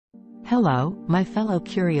Hello, my fellow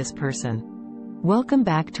curious person. Welcome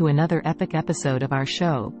back to another epic episode of our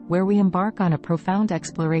show, where we embark on a profound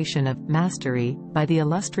exploration of mastery by the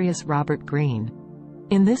illustrious Robert Greene.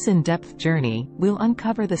 In this in-depth journey, we'll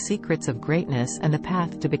uncover the secrets of greatness and the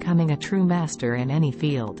path to becoming a true master in any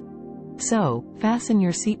field. So, fasten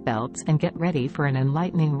your seatbelts and get ready for an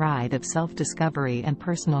enlightening ride of self-discovery and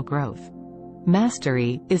personal growth.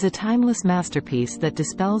 Mastery is a timeless masterpiece that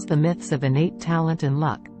dispels the myths of innate talent and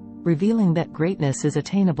luck, revealing that greatness is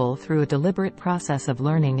attainable through a deliberate process of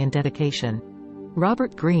learning and dedication.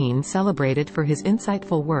 Robert Greene, celebrated for his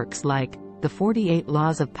insightful works like The 48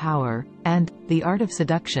 Laws of Power and The Art of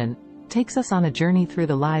Seduction, takes us on a journey through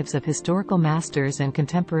the lives of historical masters and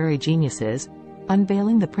contemporary geniuses,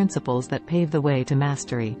 unveiling the principles that pave the way to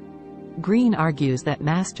mastery. Greene argues that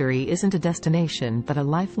mastery isn't a destination but a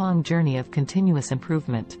lifelong journey of continuous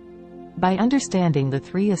improvement. By understanding the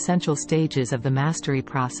three essential stages of the mastery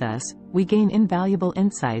process, we gain invaluable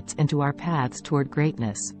insights into our paths toward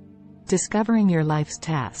greatness. Discovering your life's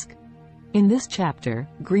task. In this chapter,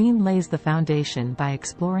 Greene lays the foundation by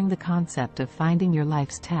exploring the concept of finding your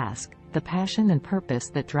life's task, the passion and purpose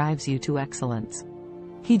that drives you to excellence.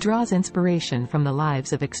 He draws inspiration from the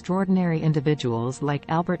lives of extraordinary individuals like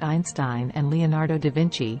Albert Einstein and Leonardo da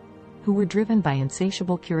Vinci, who were driven by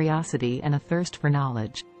insatiable curiosity and a thirst for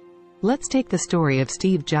knowledge. Let's take the story of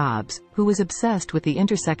Steve Jobs, who was obsessed with the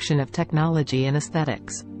intersection of technology and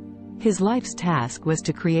aesthetics. His life's task was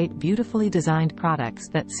to create beautifully designed products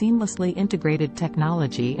that seamlessly integrated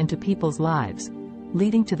technology into people's lives,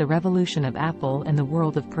 leading to the revolution of Apple and the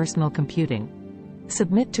world of personal computing.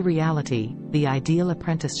 Submit to reality, the ideal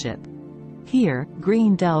apprenticeship. Here,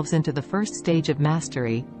 Greene delves into the first stage of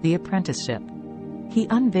mastery, the apprenticeship. He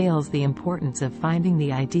unveils the importance of finding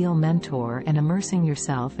the ideal mentor and immersing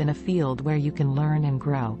yourself in a field where you can learn and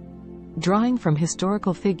grow. Drawing from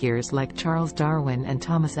historical figures like Charles Darwin and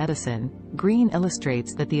Thomas Edison, Greene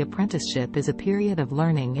illustrates that the apprenticeship is a period of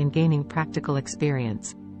learning and gaining practical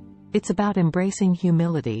experience. It's about embracing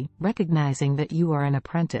humility, recognizing that you are an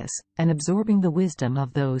apprentice, and absorbing the wisdom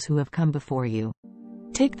of those who have come before you.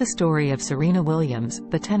 Take the story of Serena Williams,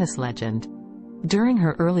 the tennis legend. During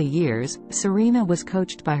her early years, Serena was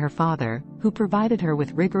coached by her father, who provided her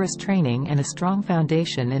with rigorous training and a strong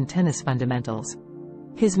foundation in tennis fundamentals.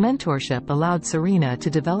 His mentorship allowed Serena to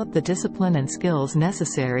develop the discipline and skills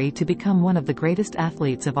necessary to become one of the greatest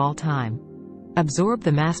athletes of all time. Absorb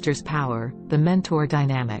the master's power, the mentor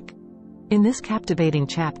dynamic. In this captivating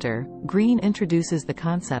chapter, Greene introduces the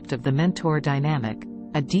concept of the mentor dynamic,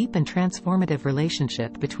 a deep and transformative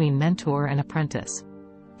relationship between mentor and apprentice.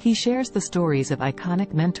 He shares the stories of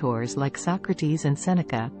iconic mentors like Socrates and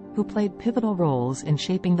Seneca, who played pivotal roles in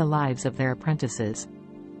shaping the lives of their apprentices.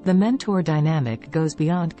 The mentor dynamic goes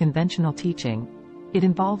beyond conventional teaching. It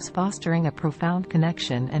involves fostering a profound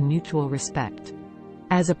connection and mutual respect.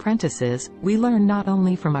 As apprentices, we learn not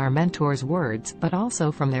only from our mentors' words but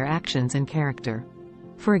also from their actions and character.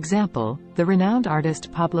 For example, the renowned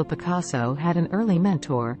artist Pablo Picasso had an early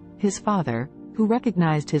mentor, his father, who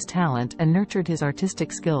recognized his talent and nurtured his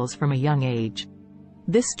artistic skills from a young age.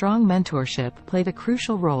 This strong mentorship played a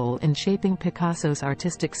crucial role in shaping Picasso's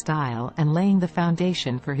artistic style and laying the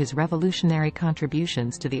foundation for his revolutionary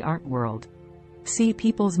contributions to the art world. See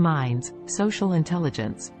People's Minds, Social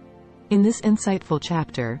Intelligence. In this insightful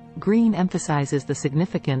chapter, Greene emphasizes the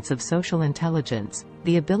significance of social intelligence,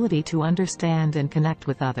 the ability to understand and connect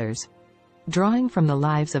with others. Drawing from the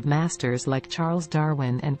lives of masters like Charles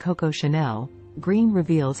Darwin and Coco Chanel, Greene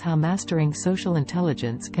reveals how mastering social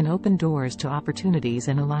intelligence can open doors to opportunities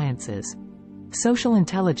and alliances. Social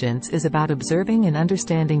intelligence is about observing and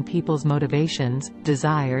understanding people's motivations,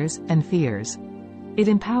 desires, and fears. It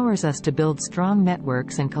empowers us to build strong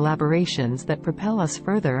networks and collaborations that propel us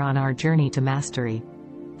further on our journey to mastery.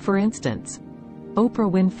 For instance, Oprah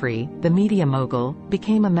Winfrey, the media mogul,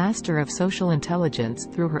 became a master of social intelligence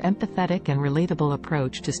through her empathetic and relatable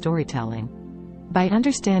approach to storytelling. By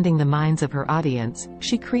understanding the minds of her audience,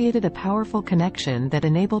 she created a powerful connection that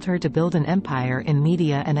enabled her to build an empire in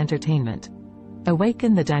media and entertainment.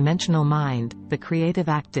 Awaken the dimensional mind, the creative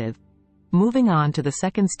active. Moving on to the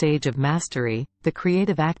second stage of mastery, the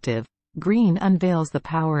creative active, Greene unveils the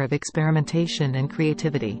power of experimentation and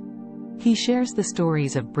creativity. He shares the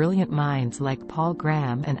stories of brilliant minds like Paul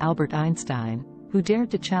Graham and Albert Einstein, who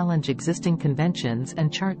dared to challenge existing conventions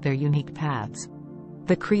and chart their unique paths.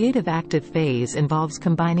 The creative active phase involves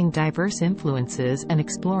combining diverse influences and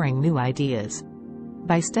exploring new ideas.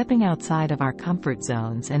 By stepping outside of our comfort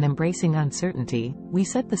zones and embracing uncertainty, we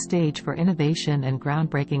set the stage for innovation and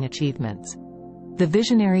groundbreaking achievements. The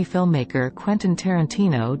visionary filmmaker Quentin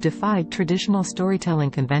Tarantino defied traditional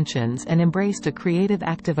storytelling conventions and embraced a creative,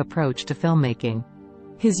 active approach to filmmaking.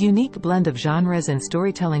 His unique blend of genres and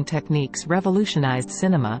storytelling techniques revolutionized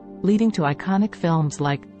cinema, leading to iconic films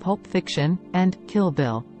like Pulp Fiction and Kill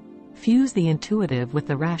Bill. Fuse the intuitive with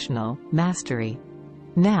the rational, mastery.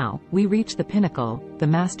 Now, we reach the pinnacle, the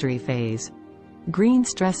mastery phase. Greene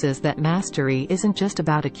stresses that mastery isn't just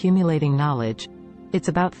about accumulating knowledge. It's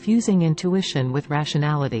about fusing intuition with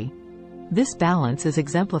rationality. This balance is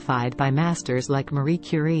exemplified by masters like Marie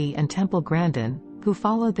Curie and Temple Grandin, who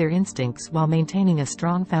followed their instincts while maintaining a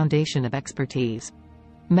strong foundation of expertise.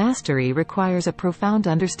 Mastery requires a profound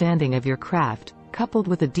understanding of your craft, coupled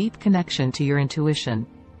with a deep connection to your intuition.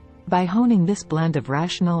 By honing this blend of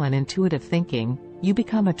rational and intuitive thinking, you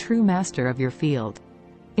become a true master of your field.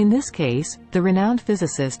 In this case, the renowned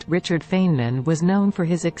physicist Richard Feynman was known for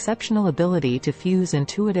his exceptional ability to fuse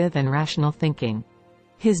intuitive and rational thinking.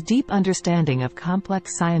 His deep understanding of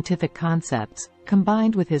complex scientific concepts,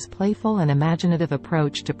 combined with his playful and imaginative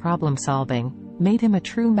approach to problem-solving, made him a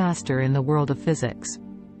true master in the world of physics.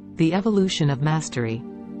 The evolution of mastery.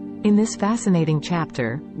 In this fascinating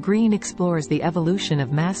chapter, Greene explores the evolution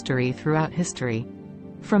of mastery throughout history.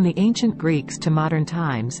 From the ancient Greeks to modern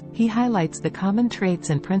times, he highlights the common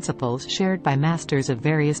traits and principles shared by masters of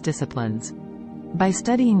various disciplines. By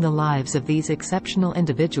studying the lives of these exceptional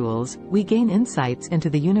individuals, we gain insights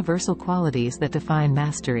into the universal qualities that define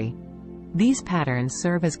mastery. These patterns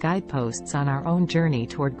serve as guideposts on our own journey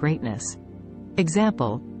toward greatness.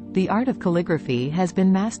 Example: the art of calligraphy has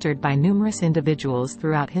been mastered by numerous individuals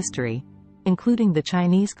throughout history, including the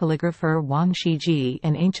Chinese calligrapher Wang Shiji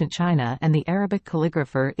in ancient China and the Arabic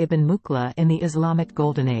calligrapher Ibn Mukhla in the Islamic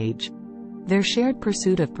Golden Age. Their shared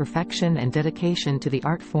pursuit of perfection and dedication to the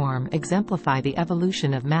art form exemplify the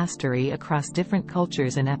evolution of mastery across different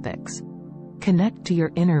cultures and epochs. Connect to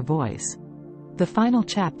your inner voice. The final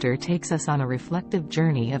chapter takes us on a reflective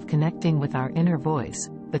journey of connecting with our inner voice,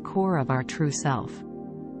 the core of our true self.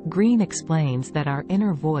 Greene explains that our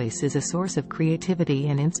inner voice is a source of creativity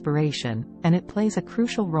and inspiration, and it plays a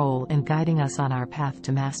crucial role in guiding us on our path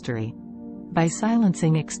to mastery. By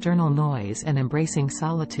silencing external noise and embracing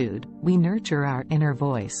solitude, we nurture our inner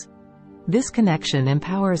voice. This connection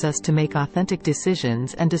empowers us to make authentic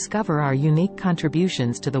decisions and discover our unique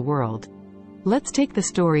contributions to the world. Let's take the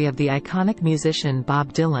story of the iconic musician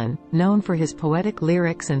Bob Dylan, known for his poetic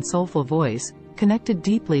lyrics and soulful voice, connected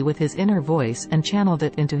deeply with his inner voice and channeled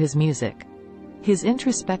it into his music. His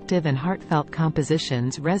introspective and heartfelt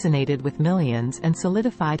compositions resonated with millions and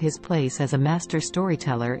solidified his place as a master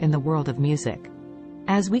storyteller in the world of music.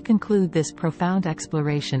 As we conclude this profound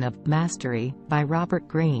exploration of mastery by Robert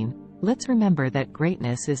Greene, let's remember that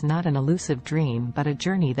greatness is not an elusive dream but a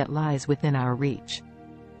journey that lies within our reach.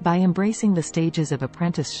 By embracing the stages of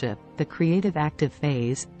apprenticeship, the creative active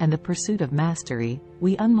phase, and the pursuit of mastery,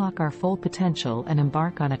 we unlock our full potential and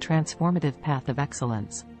embark on a transformative path of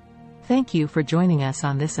excellence. Thank you for joining us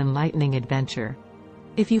on this enlightening adventure.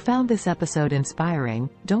 If you found this episode inspiring,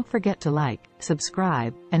 don't forget to like,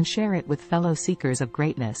 subscribe, and share it with fellow seekers of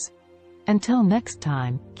greatness. Until next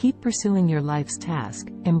time, keep pursuing your life's task,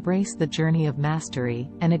 embrace the journey of mastery,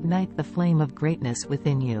 and ignite the flame of greatness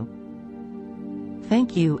within you.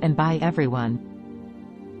 Thank you and bye everyone.